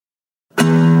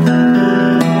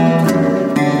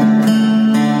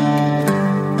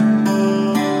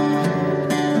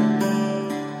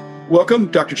Welcome,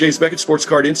 Dr. James Beckett, Sports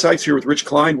Card Insights, here with Rich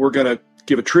Klein. We're going to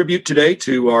give a tribute today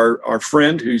to our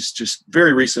friend who's just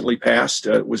very recently passed,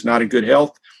 was not in good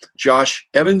health,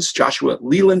 Joshua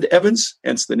Leland Evans,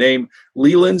 hence the name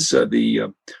Leland's,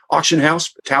 the auction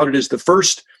house, touted as the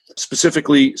first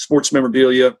specifically sports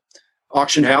memorabilia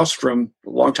auction house from a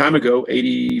long time ago,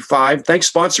 85. Thanks,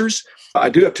 sponsors. I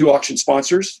do have two auction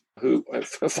sponsors who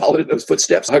have followed in those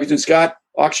footsteps, Huggins & Scott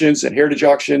Auctions and Heritage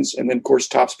Auctions, and then, of course,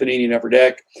 Topps, Panini, and Upper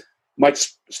Deck,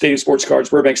 Mike's Stadium Sports Cards,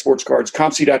 Burbank Sports Cards,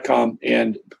 ComC.com,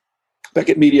 and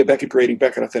Beckett Media, Beckett Grading,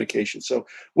 Beckett Authentication. So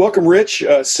welcome, Rich.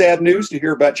 Sad news to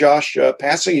hear about Josh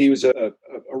passing. He was a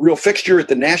real fixture at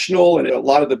the National and a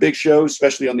lot of the big shows,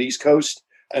 especially on the East Coast,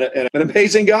 and an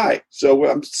amazing guy. So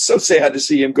I'm so sad to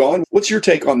see him gone. What's your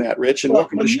take on that, Rich? And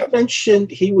welcome to the show. You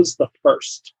mentioned he was the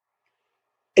first.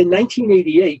 In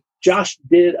 1988, Josh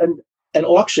did an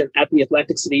auction at the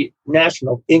Atlantic City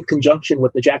National in conjunction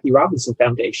with the Jackie Robinson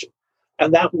Foundation.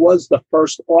 And that was the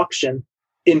first auction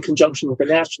in conjunction with the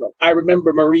National. I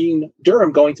remember Maureen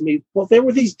Durham going to me, well, there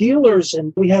were these dealers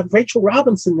and we have Rachel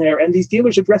Robinson there and these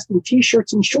dealers are dressed in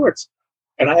T-shirts and shorts.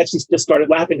 And I actually just started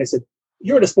laughing. I said,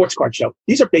 you're at a sports card show.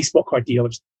 These are baseball card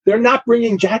dealers. They're not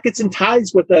bringing jackets and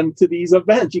ties with them to these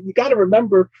events. You got to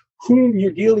remember whom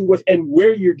you're dealing with and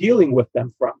where you're dealing with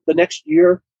them from. The next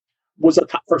year was the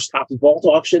first Topps Vault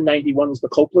auction. 91 was the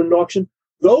Copeland auction.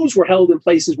 Those were held in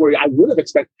places where I would have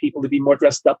expected people to be more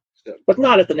dressed up, but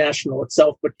not at the National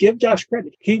itself. But give Josh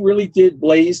credit. He really did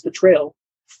blaze the trail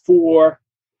for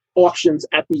auctions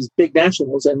at these big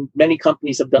nationals, and many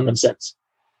companies have done them since.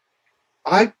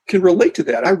 I can relate to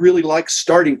that. I really like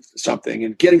starting something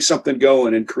and getting something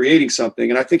going and creating something.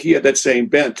 And I think he had that same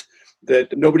bent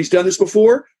that nobody's done this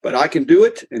before, but I can do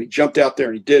it. And he jumped out there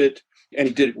and he did it, and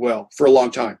he did it well for a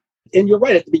long time. And you're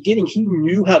right. At the beginning, he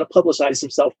knew how to publicize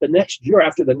himself. The next year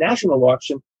after the national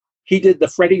auction, he did the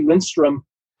Freddie Lindstrom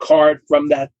card from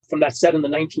that set in the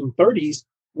 1930s,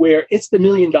 where it's the $1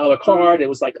 million card. It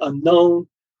was like unknown.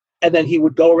 And then he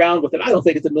would go around with it. I don't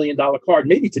think it's $1 million card.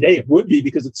 Maybe today it would be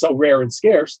because it's so rare and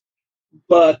scarce.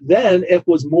 But then it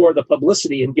was more the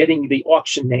publicity and getting the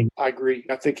auction name. I agree.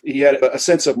 I think he had a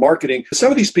sense of marketing.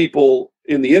 Some of these people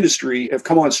in the industry have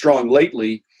come on strong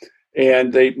lately,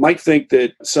 and they might think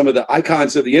that some of the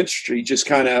icons of the industry just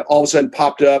kind of all of a sudden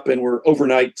popped up and were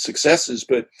overnight successes.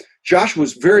 But Josh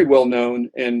was very well known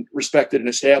and respected and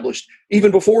established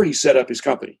even before he set up his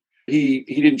company. He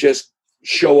didn't just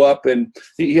show up, and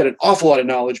he had an awful lot of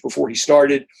knowledge before he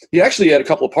started. He actually had a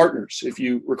couple of partners, if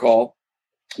you recall,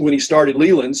 when he started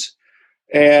Leland's.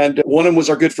 And one of them was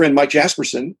our good friend, Mike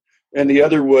Jasperson. And the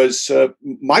other was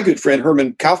my good friend,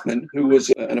 Herman Kaufman, who was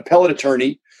an appellate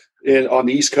attorney on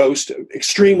the East Coast,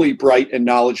 extremely bright and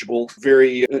knowledgeable,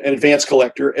 an advanced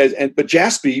collector. But Mike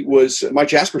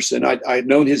Jasperson. I had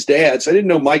known his dad, so I didn't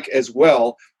know Mike as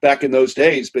well back in those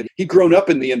days, but he'd grown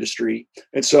up in the industry.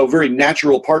 And so very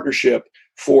natural partnership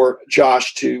for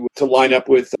Josh to line up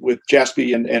with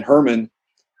Jaspy and Herman.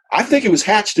 I think it was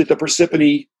hatched at the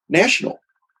Parsippany National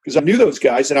because I knew those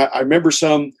guys. And I remember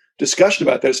some discussion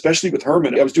about that, especially with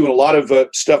Herman. I was doing a lot of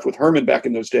stuff with Herman back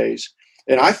in those days.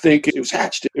 And I think it was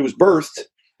hatched, it was birthed,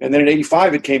 and then in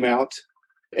 85 it came out,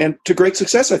 and to great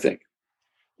success, I think.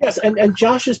 Yes, and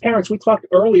Josh's parents, we talked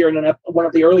earlier in one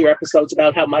of the earlier episodes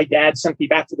about how my dad sent me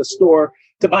back to the store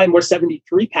to buy more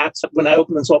 73 packs when I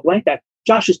opened and saw blank pack.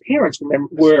 Josh's parents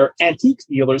were antiques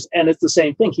dealers, and it's the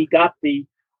same thing. He got the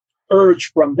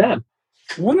urge from them.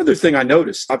 One other thing I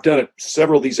noticed, I've done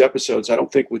several of these episodes, I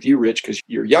don't think with you, Rich, because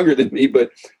you're younger than me, but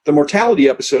the mortality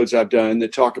episodes I've done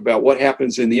that talk about what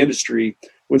happens in the industry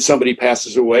when somebody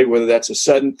passes away, whether that's a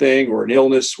sudden thing or an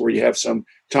illness where you have some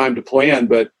time to plan.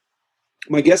 But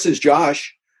my guess is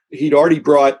Josh, he'd already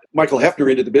brought Michael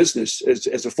Hefner into the business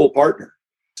as a full partner.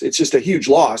 It's just a huge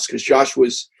loss because Josh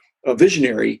was a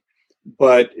visionary,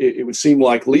 but it would seem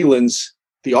like Leland's,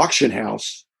 the auction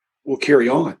house, will carry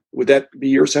on. Would that be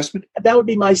your assessment? That would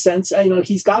be my sense.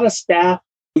 He's got a staff.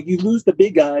 You lose the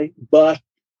big guy, but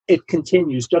it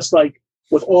continues. Just like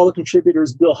with all the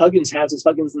contributors Bill Huggins has, as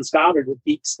Huggins and Scott, or the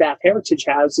deep staff Heritage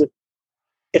has.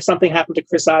 If something happened to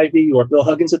Chris Ivy or Bill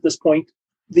Huggins at this point,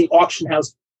 the auction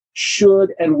house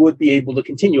should and would be able to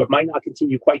continue. It might not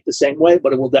continue quite the same way,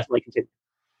 but it will definitely continue.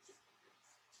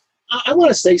 I want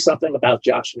to say something about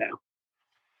Josh now.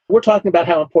 We're talking about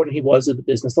how important he was in the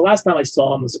business. The last time I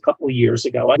saw him was a couple of years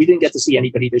ago. We didn't get to see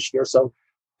anybody this year, so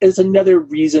it's another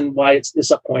reason why it's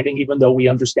disappointing, even though we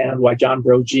understand why John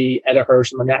Brogy, Etta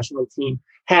Hirsch, and the national team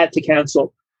had to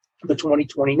cancel the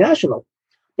 2020 National.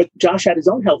 But Josh had his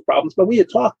own health problems, but we had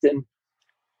talked, and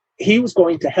he was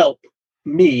going to help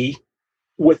me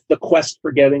with the quest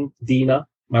for getting Dina,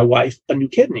 my wife, a new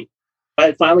kidney. I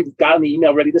had finally gotten the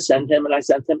email ready to send him, and I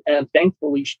sent him. And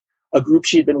thankfully, a group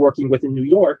she had been working with in New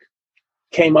York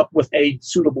came up with a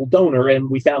suitable donor, and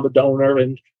we found a donor,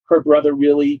 and her brother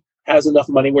really has enough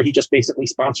money where he just basically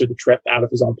sponsored the trip out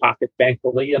of his own pocket,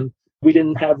 thankfully. And we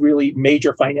didn't have really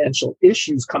major financial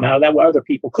issues come out of that, where other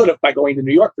people could have by going to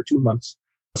New York for 2 months.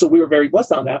 So we were very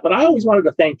blessed on that. But I always wanted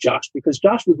to thank Josh, because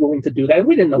Josh was willing to do that. And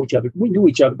we didn't know each other. We knew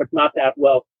each other, but not that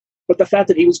well. But the fact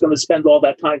that he was going to spend all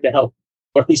that time to help,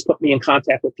 or at least put me in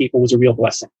contact with people, was a real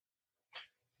blessing.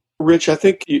 Rich, I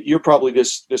think you're probably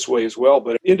this way as well,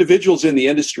 but individuals in the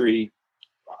industry,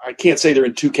 I can't say they're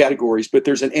in two categories, but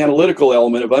there's an analytical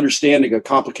element of understanding a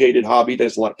complicated hobby.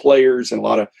 There's a lot of players and a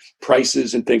lot of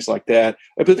prices and things like that.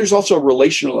 But there's also a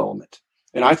relational element.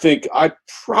 And I think I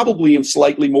probably am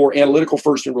slightly more analytical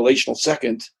first and relational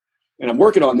second, and I'm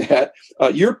working on that.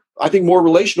 You're, I think, more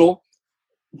relational,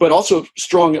 but also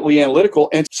strongly analytical.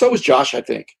 And so is Josh, I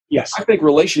think. Yes. I think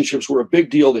relationships were a big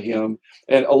deal to him.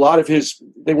 And a lot of his,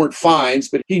 they weren't fines,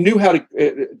 but he knew how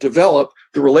to develop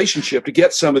the relationship to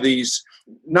get some of these,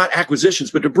 not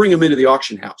acquisitions, but to bring them into the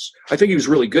auction house. I think he was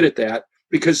really good at that,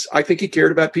 because I think he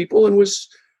cared about people and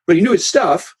but he knew his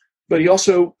stuff, but he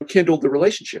also kindled the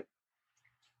relationship.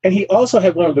 And he also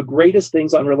had one of the greatest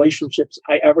things on relationships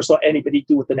I ever saw anybody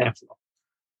do with the National.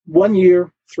 1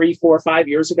 year, 3, 4, 5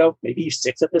 years ago, maybe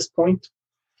 6 at this point,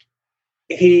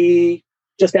 he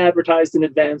just advertised in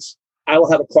advance, I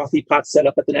will have a coffee pot set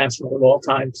up at the National at all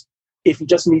times. If you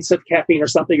just need some caffeine or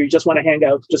something, or you just want to hang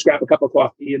out, just grab a cup of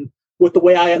coffee. And with the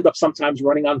way I end up sometimes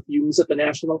running on fumes at the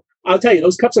National, I'll tell you,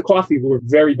 those cups of coffee were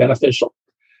very beneficial.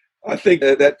 I think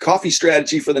that coffee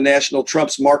strategy for the National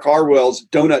trumps Mark Harwell's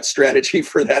donut strategy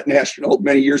for that National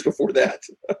many years before that.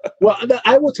 Well,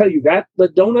 I will tell you that the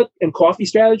donut and coffee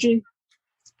strategy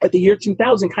at the year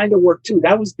 2000 kind of worked too.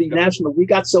 That was the National. We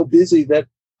got so busy that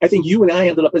I think you and I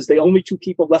ended up as the only 2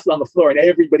 people left on the floor, and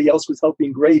everybody else was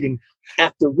helping grading,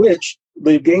 after which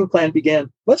the game plan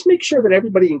began. Let's make sure that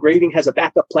everybody in grading has a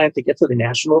backup plan to get to the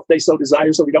National if they so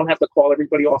desire, so we don't have to call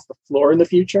everybody off the floor in the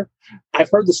future. I've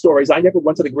heard the stories. I never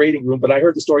went to the grading room, but I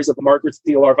heard the stories of the Margaret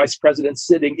Steele, our vice president,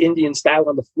 sitting Indian style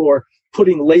on the floor,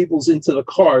 putting labels into the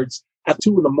cards at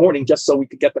 2 a.m. just so we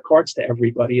could get the cards to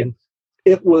everybody. And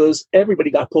it was,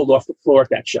 everybody got pulled off the floor at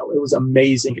that show. It was an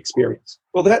amazing experience.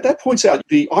 Well, that points out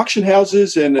the auction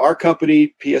houses and our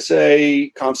company, PSA,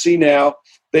 ComC now,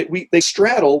 they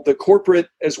straddle the corporate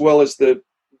as well as the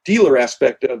dealer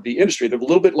aspect of the industry. They have a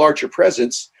little bit larger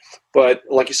presence, but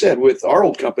like you said, with our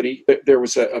old company, there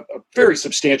was a very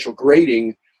substantial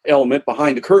grading element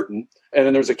behind the curtain, and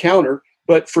then there was a counter.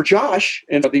 But for Josh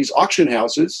and these auction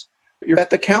houses, you're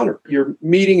at the counter. You're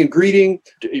meeting and greeting.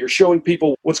 You're showing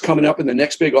people what's coming up in the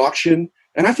next big auction.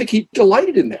 And I think he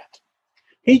delighted in that.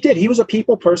 He did. He was a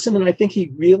people person, and I think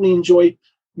he really enjoyed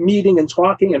meeting and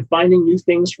talking and finding new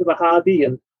things for the hobby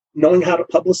and knowing how to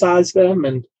publicize them.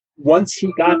 And once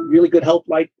he got really good help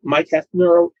like Mike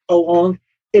Hefner along,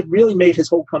 it really made his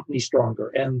whole company stronger.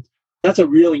 And that's a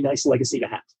really nice legacy to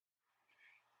have.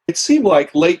 It seemed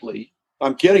like lately,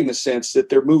 I'm getting the sense that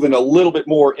they're moving a little bit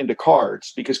more into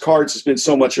cards, because cards has been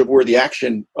so much of where the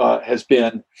action has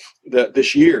been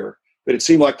this year. But it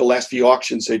seemed like the last few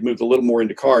auctions, they've moved a little more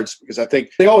into cards, because I think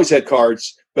they always had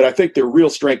cards, but I think their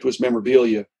real strength was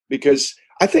memorabilia, because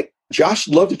I think Josh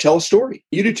loved to tell a story.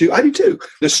 You do too. I do too.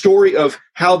 The story of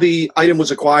how the item was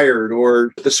acquired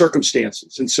or the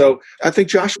circumstances. And so I think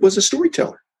Josh was a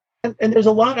storyteller. And there's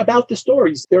a lot about the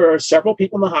stories. There are several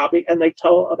people in the hobby, and they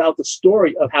tell about the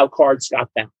story of how cards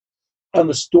got found. And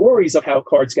the stories of how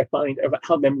cards get found, of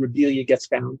how memorabilia gets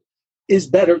found, is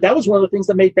better. That was one of the things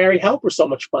that made Barry Halper so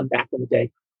much fun back in the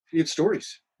day. He had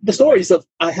stories. The stories of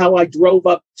how I drove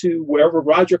up to wherever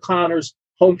Roger Connor's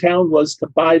hometown was to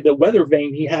buy the weather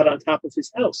vane he had on top of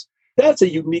his house. That's a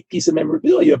unique piece of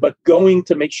memorabilia, but going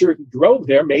to make sure he drove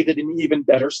there made it an even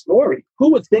better story.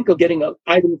 Who would think of getting an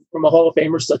item from a Hall of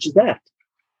Famer such as that?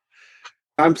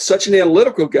 I'm such an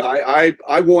analytical guy.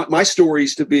 I want my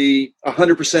stories to be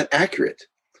 100% accurate.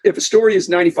 If a story is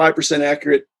 95%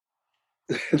 accurate,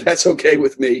 that's okay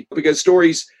with me, because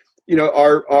stories,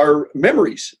 are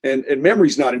memories, and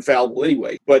memory's not infallible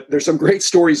anyway. But there's some great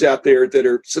stories out there that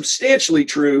are substantially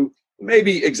true,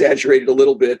 maybe exaggerated a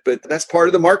little bit, but that's part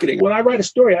of the marketing. When I write a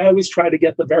story, I always try to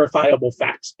get the verifiable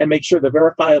facts and make sure the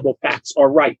verifiable facts are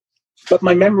right. But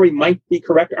my memory might be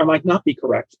correct or might not be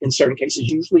correct in certain cases.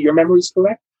 Usually your memory is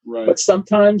correct, right, but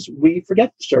sometimes we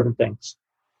forget certain things.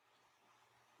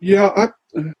 Yeah,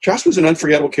 Josh was an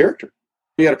unforgettable character.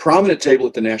 He had a prominent table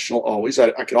at the National always. I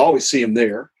could always see him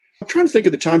there. I'm trying to think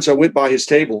of the times I went by his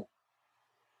table.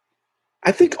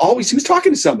 I think always he was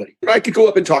talking to somebody. I could go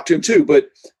up and talk to him too,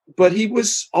 but he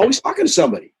was always talking to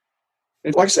somebody.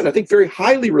 And like I said, I think very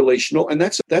highly relational, and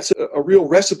that's a real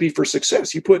recipe for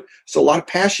success. You put a lot of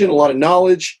passion, a lot of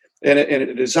knowledge, and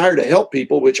a desire to help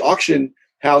people, which auction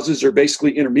houses are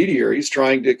basically intermediaries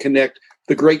trying to connect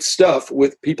the great stuff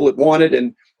with people that want it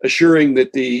and assuring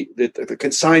that the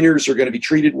consigners are going to be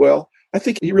treated well. I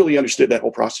think he really understood that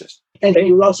whole process. And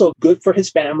he was also good for his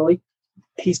family.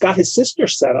 He's got his sister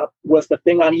set up with a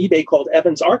thing on eBay called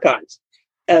Evans Archives.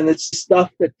 And it's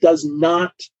stuff that does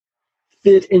not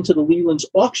fit into the Leland's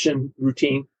auction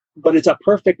routine, but it's a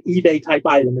perfect eBay type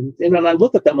item. And I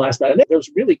looked at them last night, and there's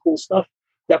really cool stuff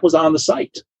that was on the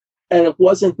site. And it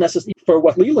wasn't necessarily for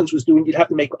what Leland's was doing. You'd have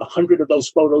to make 100 of those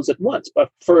photos at once. But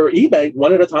for eBay,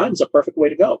 one at a time is a perfect way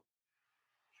to go.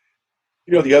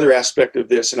 You know, the other aspect of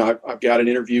this, and I've got an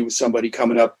interview with somebody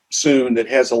coming up soon that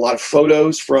has a lot of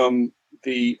photos from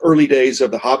the early days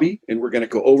of the hobby, and we're going to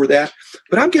go over that.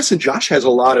 But I'm guessing Josh has a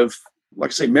lot of,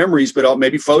 like I say, memories, but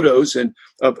maybe photos and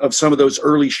of some of those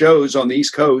early shows on the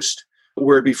East Coast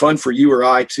where it'd be fun for you or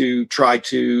I to try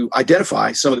to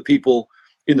identify some of the people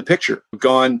in the picture.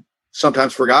 Gone,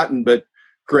 sometimes forgotten, but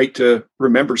great to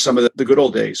remember some of the good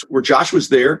old days where Josh was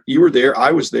there, you were there,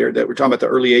 I was there, that we're talking about the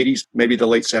early 80s, maybe the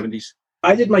late 70s.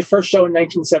 I did my first show in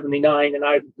 1979, and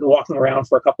I'd been walking around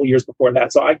for a couple of years before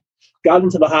that. So I got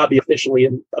into the hobby officially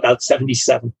in about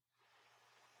 77.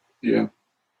 Yeah.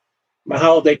 My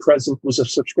holiday present was of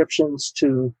subscriptions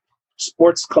to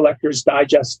Sports Collectors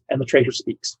Digest and The Trader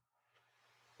Speaks.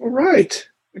 All right.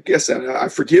 I guess I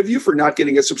forgive you for not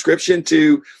getting a subscription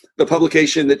to the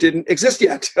publication that didn't exist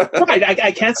yet. Right.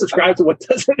 I can't subscribe to what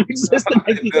doesn't exist in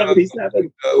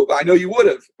 1977. I know you would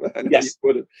have. Yes. You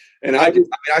would have. And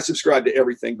I subscribed to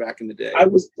everything back in the day. I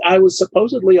was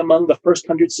supposedly among the first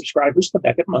 100 subscribers to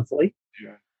Beckett Monthly.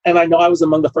 Yeah. And I know I was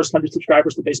among the first 100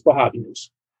 subscribers to Baseball Hobby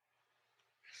News.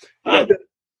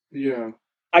 Yeah.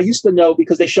 I used to know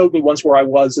because they showed me once where I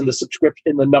was in the subscription,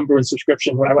 in the number and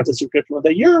subscription when I went to subscription one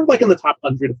day. You're like in the top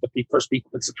 100 of the first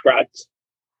people that subscribed.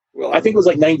 Well, I think it was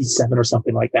like 97 or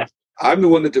something like that. I'm the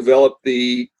one that developed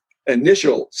the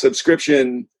initial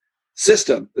subscription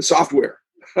system, the software.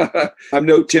 I'm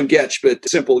no Tim Getch, but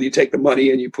simple. You take the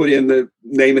money and you put in the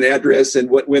name and address and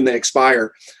when they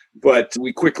expire. But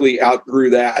we quickly outgrew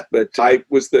that. But I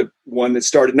was the one that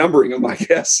started numbering them, I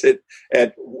guess,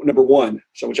 at number one.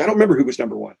 So, which I don't remember who was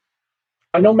number one.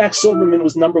 I know Max Silverman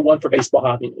was number one for Baseball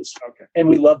Hobby News. Okay. And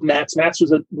we loved Max. Max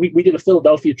was we did a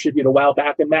Philadelphia tribute a while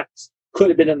back, and Max could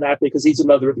have been in that because he's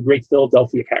another of the great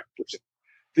Philadelphia characters.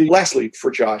 Lastly,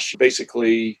 for Josh,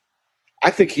 basically,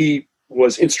 I think he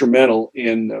was instrumental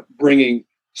in bringing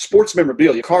sports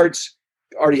memorabilia. Cards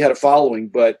already had a following,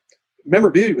 but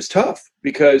memorabilia was tough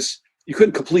because you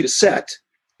couldn't complete a set.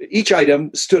 Each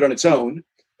item stood on its own.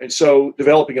 And so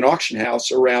developing an auction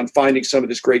house around finding some of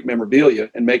this great memorabilia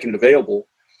and making it available.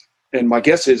 And my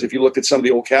guess is if you looked at some of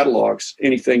the old catalogs,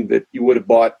 anything that you would have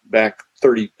bought back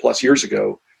 30 plus years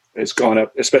ago has gone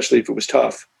up, especially if it was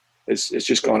tough. It's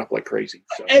just gone up like crazy.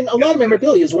 So, and a lot of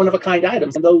memorabilia is one-of-a-kind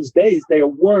items. In those days, there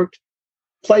weren't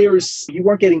players. You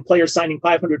weren't getting players signing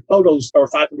 500 photos or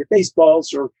 500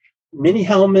 baseballs or mini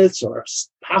helmets or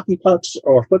hockey pucks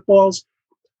or footballs.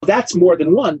 That's more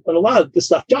than one, but a lot of the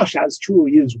stuff Josh has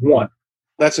truly is one.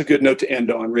 That's a good note to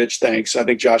end on, Rich. Thanks. I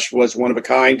think Josh was one of a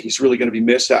kind. He's really going to be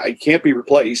missed. He can't be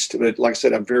replaced, but like I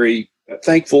said, I'm very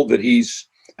thankful that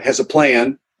has a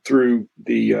plan through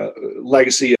the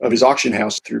legacy of his auction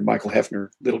house through Michael Hefner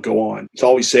that'll go on. It's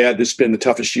always sad. This has been the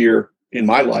toughest year in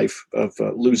my life of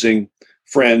losing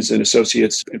friends and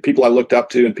associates and people I looked up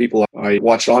to and people I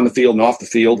watched on the field and off the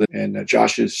field. And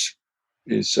Josh is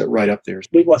right up there.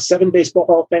 We've lost 7 Baseball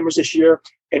Hall of Famers this year,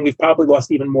 and we've probably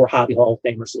lost even more Hobby Hall of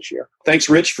Famers this year. Thanks,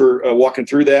 Rich, for walking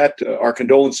through that. Our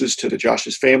condolences to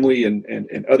Josh's family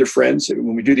and other friends.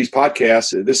 When we do these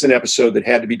podcasts, this is an episode that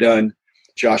had to be done.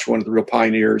 Josh, one of the real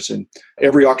pioneers, and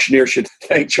every auctioneer should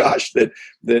thank Josh that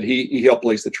he helped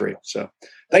blaze the trail. So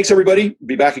thanks, everybody.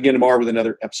 Be back again tomorrow with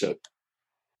another episode.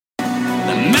 The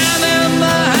man